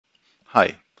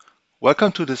Hi,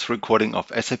 welcome to this recording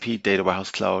of SAP Data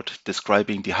Warehouse Cloud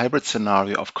describing the hybrid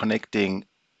scenario of connecting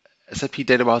SAP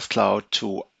Data Warehouse Cloud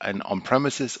to an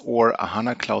on-premises or a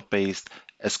HANA cloud-based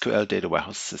SQL data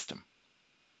warehouse system.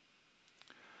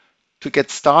 To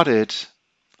get started,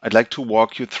 I'd like to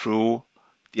walk you through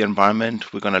the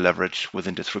environment we're going to leverage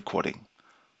within this recording.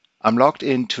 I'm logged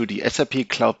into the SAP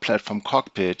Cloud Platform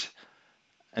cockpit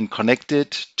and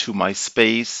connected to my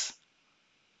space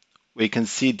where you can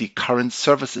see the current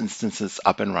service instances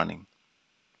up and running.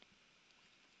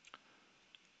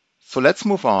 So let's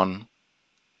move on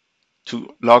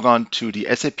to log on to the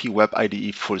SAP Web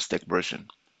IDE full stack version.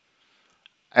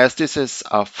 As this is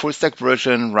a full stack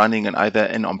version running in either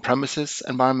an on-premises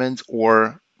environment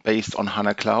or based on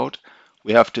HANA Cloud,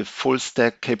 we have the full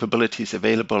stack capabilities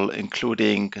available,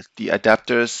 including the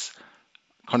adapters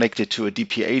connected to a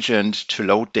DP agent to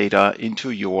load data into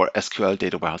your SQL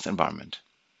data warehouse environment.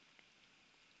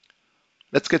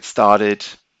 Let's get started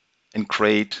and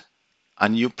create a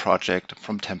new project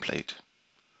from template.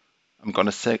 I'm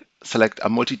going to select a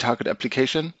multi-target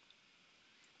application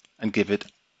and give it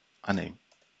a name.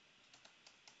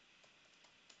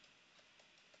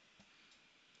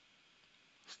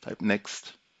 Type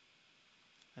next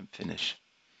and finish.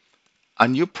 A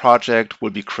new project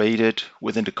will be created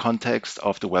within the context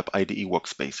of the Web IDE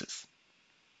workspaces.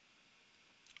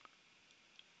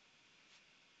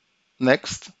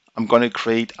 Next, I'm going to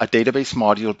create a database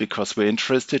module because we're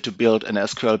interested to build an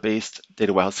SQL-based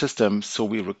data warehouse system, so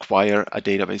we require a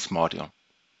database module.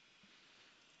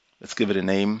 Let's give it a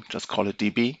name, just call it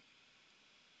DB.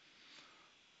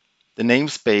 The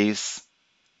namespace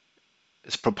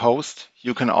is proposed.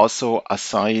 You can also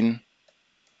assign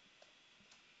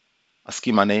a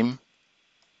schema name.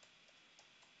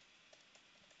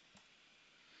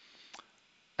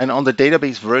 And on the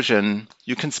database version,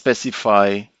 you can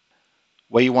specify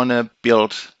where you want to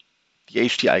build the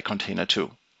HDI container to.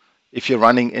 If you're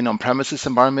running in on-premises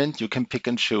environment, you can pick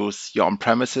and choose your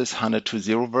on-premises HANA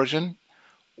 2.0 version,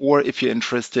 or if you're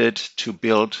interested to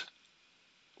build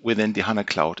within the HANA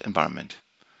Cloud environment.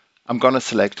 I'm going to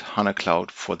select HANA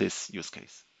Cloud for this use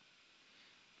case.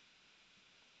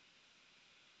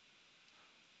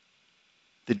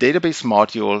 The database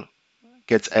module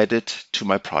gets added to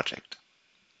my project.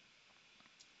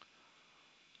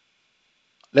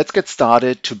 Let's get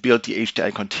started to build the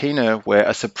HDI container, where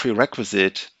as a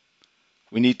prerequisite,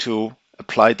 we need to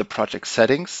apply the project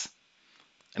settings.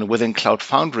 And within Cloud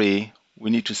Foundry, we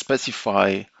need to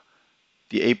specify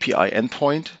the API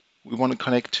endpoint we want to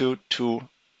connect to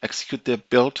execute the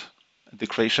build, the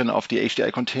creation of the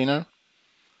HDI container.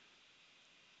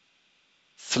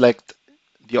 Select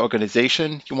the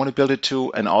organization you want to build it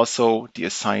to and also the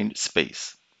assigned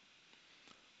space.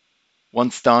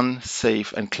 Once done,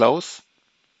 save and close.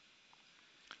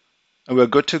 And we're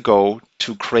good to go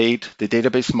to create the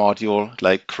database module,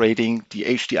 like creating the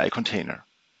HDI container.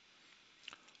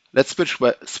 Let's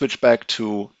switch back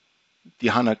to the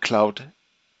HANA Cloud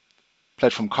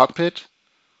Platform cockpit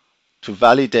to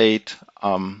validate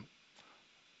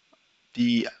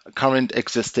the current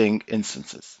existing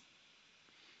instances.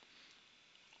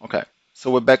 Okay, so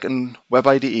we're back in Web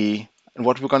IDE, and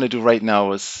what we're going to do right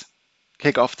now is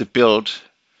kick off the build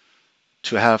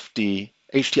to have the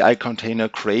HDI container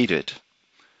created.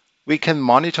 We can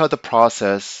monitor the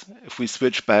process if we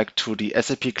switch back to the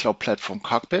SAP Cloud Platform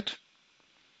cockpit,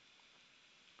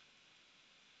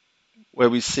 where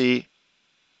we see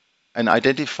and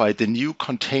identify the new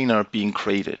container being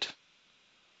created.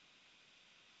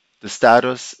 The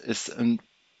status is in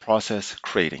process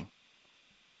creating.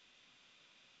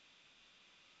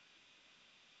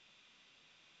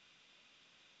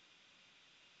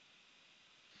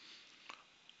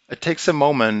 It takes a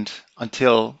moment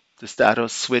until the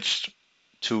status switched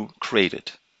to created.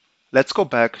 Let's go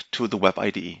back to the Web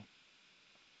IDE.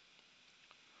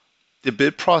 The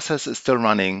build process is still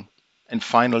running and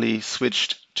finally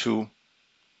switched to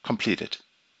completed.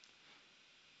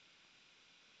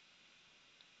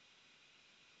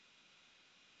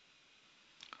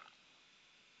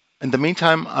 In the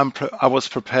meantime, I was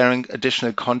preparing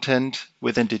additional content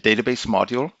within the database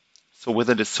module. So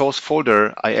within the source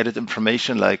folder, I added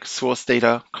information like source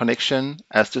data connection.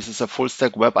 As this is a full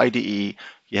stack Web IDE,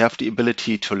 you have the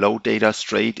ability to load data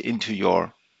straight into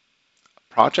your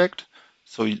project.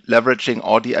 So leveraging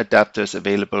all the adapters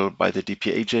available by the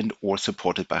DP agent or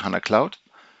supported by HANA Cloud.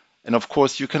 And of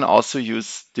course, you can also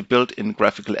use the built-in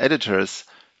graphical editors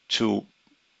to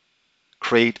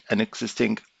create an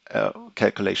existing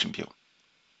calculation view.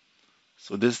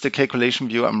 So this is the calculation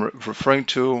view I'm referring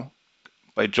to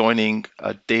by joining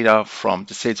data from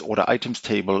the sales order items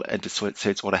table and the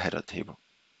sales order header table.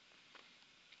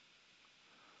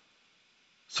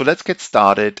 So let's get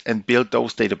started and build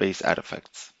those database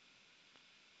artifacts.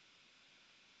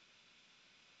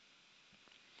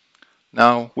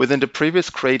 Now, within the previous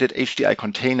created HDI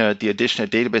container, the additional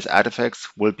database artifacts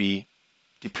will be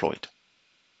deployed.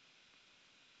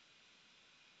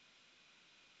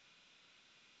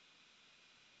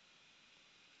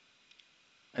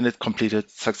 And it completed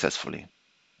successfully.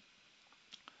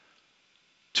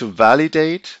 To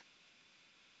validate,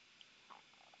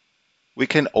 we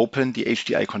can open the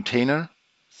HDI container.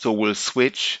 So we'll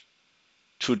switch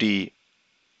to the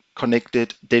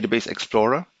connected database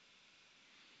explorer.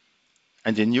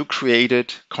 And the new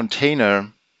created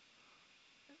container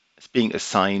is being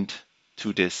assigned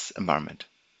to this environment.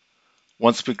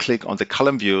 Once we click on the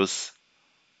column views,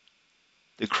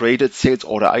 the created sales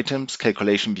order items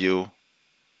calculation view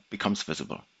becomes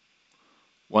visible.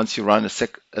 Once you run a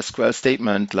SQL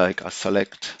statement like a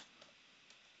select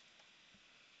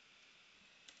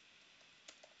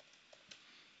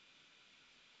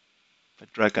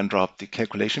drag and drop the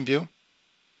calculation view,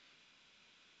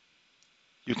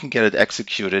 you can get it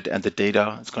executed and the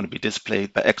data is going to be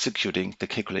displayed by executing the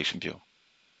calculation view.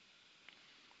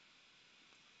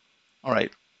 All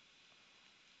right,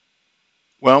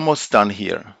 we're almost done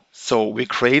here. So we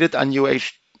created a new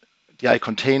HDI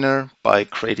container by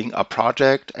creating a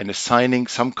project and assigning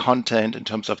some content in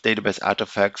terms of database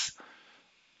artifacts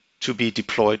to be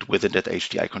deployed within that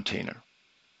HDI container.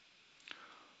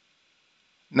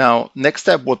 Now, next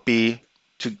step would be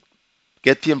to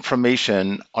get the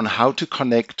information on how to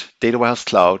connect Data Warehouse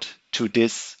Cloud to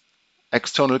this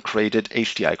external created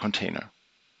HDI container.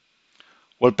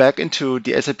 Well, back into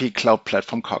the SAP Cloud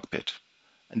Platform cockpit.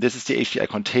 And this is the HDI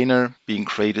container being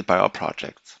created by our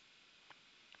projects.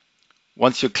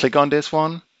 Once you click on this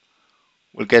one,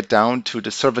 we'll get down to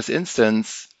the service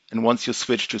instance. And once you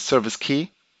switch to service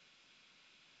key,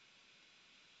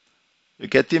 you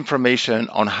get the information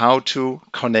on how to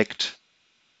connect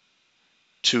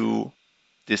to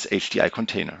this HDI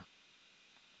container.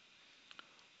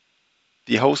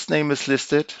 The host name is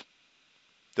listed,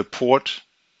 the port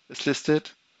is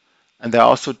listed, and there are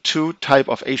also two types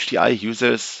of HDI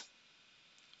users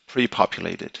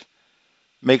pre-populated.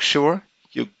 Make sure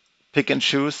you pick and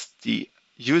choose the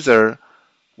user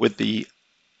with the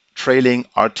trailing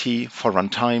RT for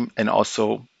runtime and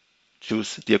also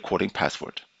choose the according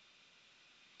password.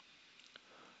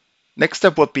 Next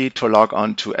step would be to log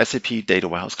on to SAP Data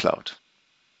Warehouse Cloud.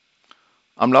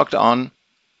 I'm logged on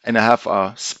and I have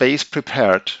a space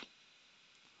prepared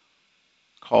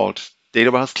called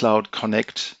Data Warehouse Cloud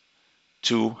Connect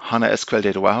to HANA SQL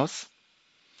Data Warehouse.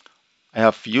 I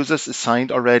have users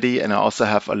assigned already and I also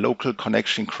have a local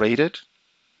connection created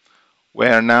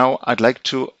where now I'd like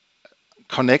to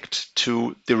connect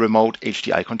to the remote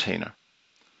HDI container.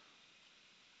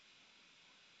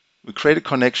 We create a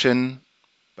connection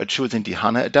by choosing the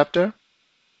HANA adapter.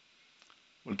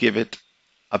 We'll give it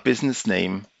a business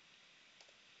name.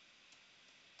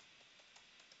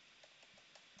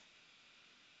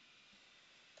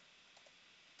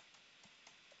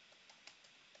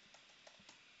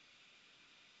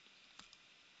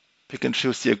 Pick and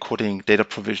choose the according data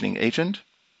provisioning agent.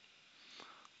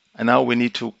 And now we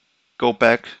need to go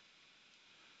back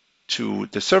to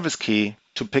the service key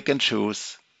to pick and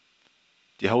choose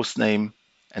the host name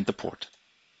and the port.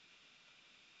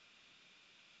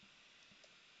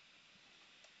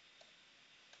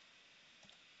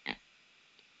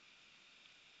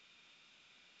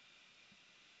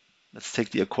 Let's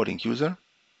take the according user.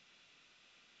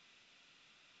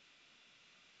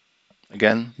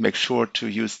 Again, make sure to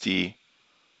use the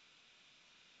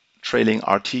trailing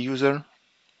RT user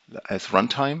as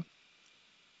runtime.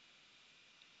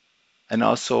 And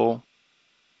also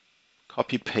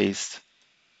copy paste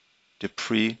the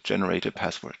pre-generated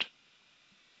password.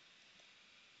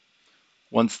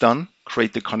 Once done,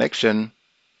 create the connection.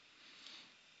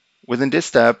 Within this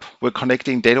step, we're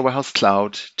connecting Data Warehouse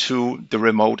Cloud to the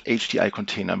remote HDI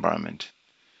container environment.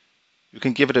 You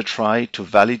can give it a try to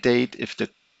validate if the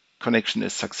connection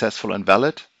is successful and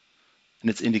valid, and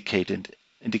it's indicated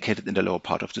in the lower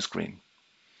part of the screen.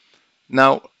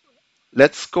 Now,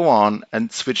 let's go on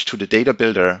and switch to the data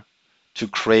builder to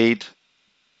create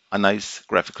a nice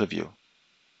graphical view.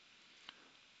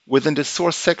 Within the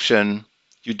source section,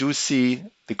 you do see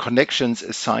the connections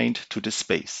assigned to this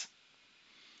space.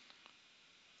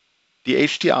 The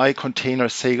HDI container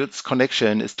sales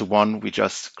connection is the one we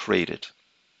just created.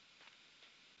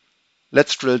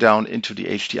 Let's drill down into the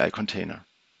HDI container.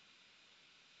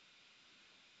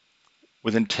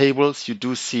 Within tables, you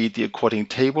do see the according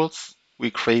tables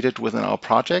we created within our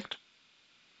project.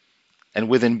 And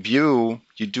within view,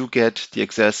 you do get the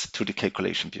access to the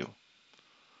calculation view.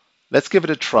 Let's give it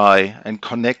a try and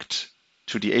connect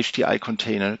to the HDI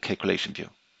container calculation view.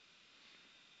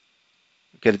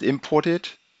 Get it imported,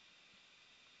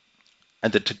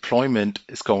 and the deployment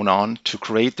is going on to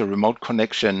create the remote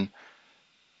connection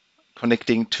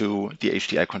connecting to the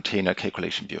HDI container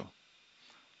calculation view.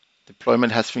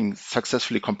 Deployment has been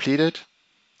successfully completed,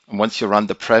 and once you run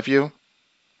the preview,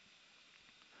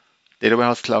 Data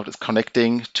Warehouse Cloud is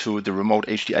connecting to the remote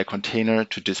HDI container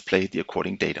to display the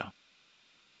according data.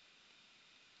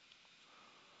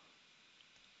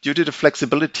 Due to the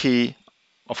flexibility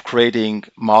of creating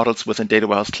models within Data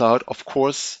Warehouse Cloud, of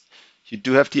course, you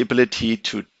do have the ability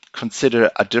to consider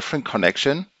a different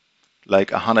connection,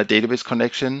 like a HANA database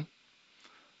connection,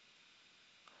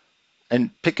 and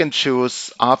pick and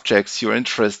choose objects you're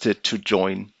interested to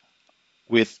join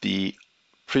with the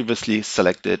previously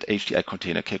selected HDI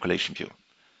container calculation view.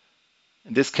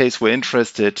 In this case, we're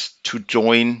interested to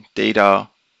join data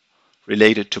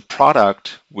related to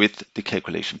product with the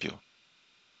calculation view.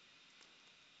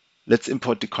 Let's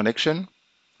import the connection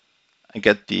and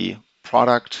get the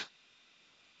product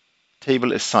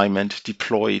table assignment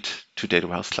deployed to Data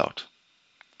Warehouse Cloud.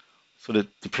 So the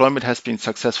deployment has been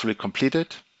successfully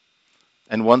completed.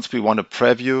 And once we want to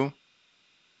preview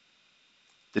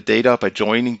the data by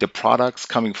joining the products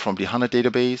coming from the HANA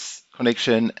database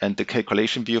connection and the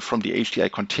calculation view from the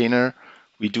HDI container,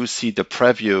 we do see the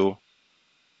preview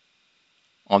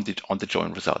on the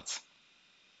join results.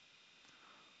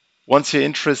 Once you're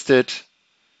interested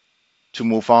to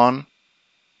move on,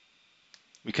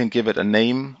 we can give it a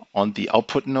name on the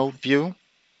output node view,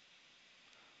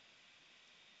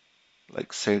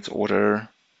 like sales order,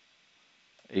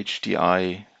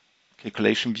 HDI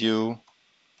calculation view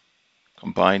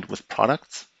combined with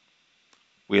products.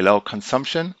 We allow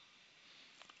consumption,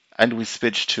 and we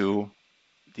switch to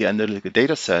the analytical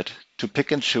data set to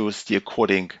pick and choose the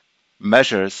according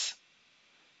measures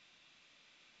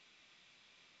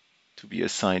to be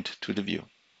assigned to the view.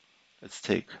 Let's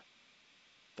take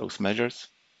those measures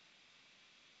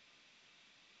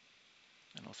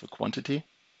and also quantity.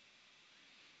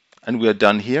 And we are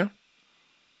done here.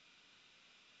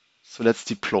 So let's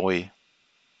deploy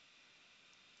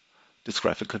this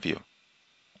graphical view.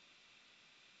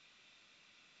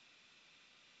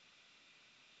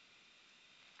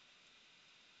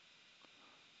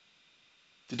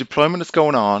 The deployment is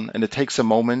going on and it takes a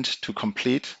moment to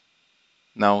complete.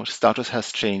 Now status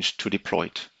has changed to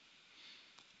deployed.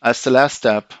 As the last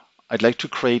step, I'd like to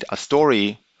create a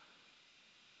story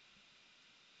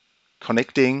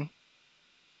connecting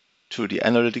to the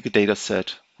analytical data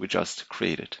set we just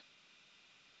created.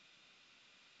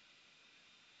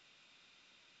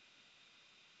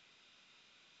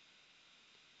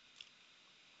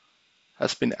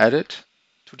 Has been added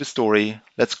to the story.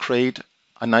 Let's create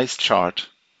a nice chart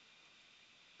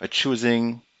by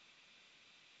choosing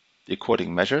the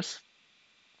according measures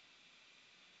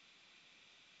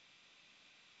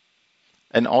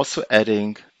and also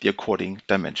adding the according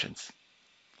dimensions,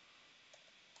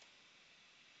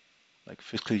 like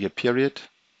fiscal year period,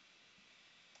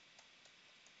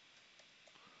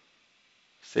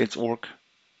 sales org,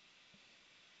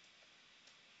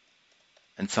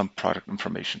 and some product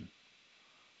information,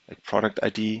 like product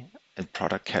ID and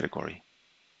product category.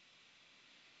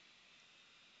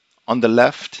 On the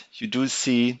left, you do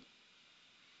see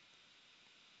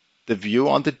the view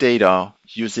on the data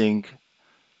using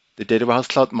the Data Warehouse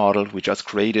Cloud model we just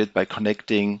created by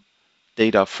connecting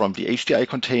data from the HDI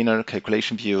container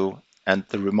calculation view and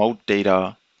the remote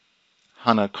data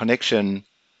HANA connection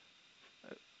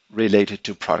related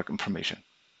to product information.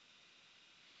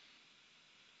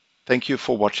 Thank you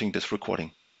for watching this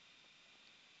recording.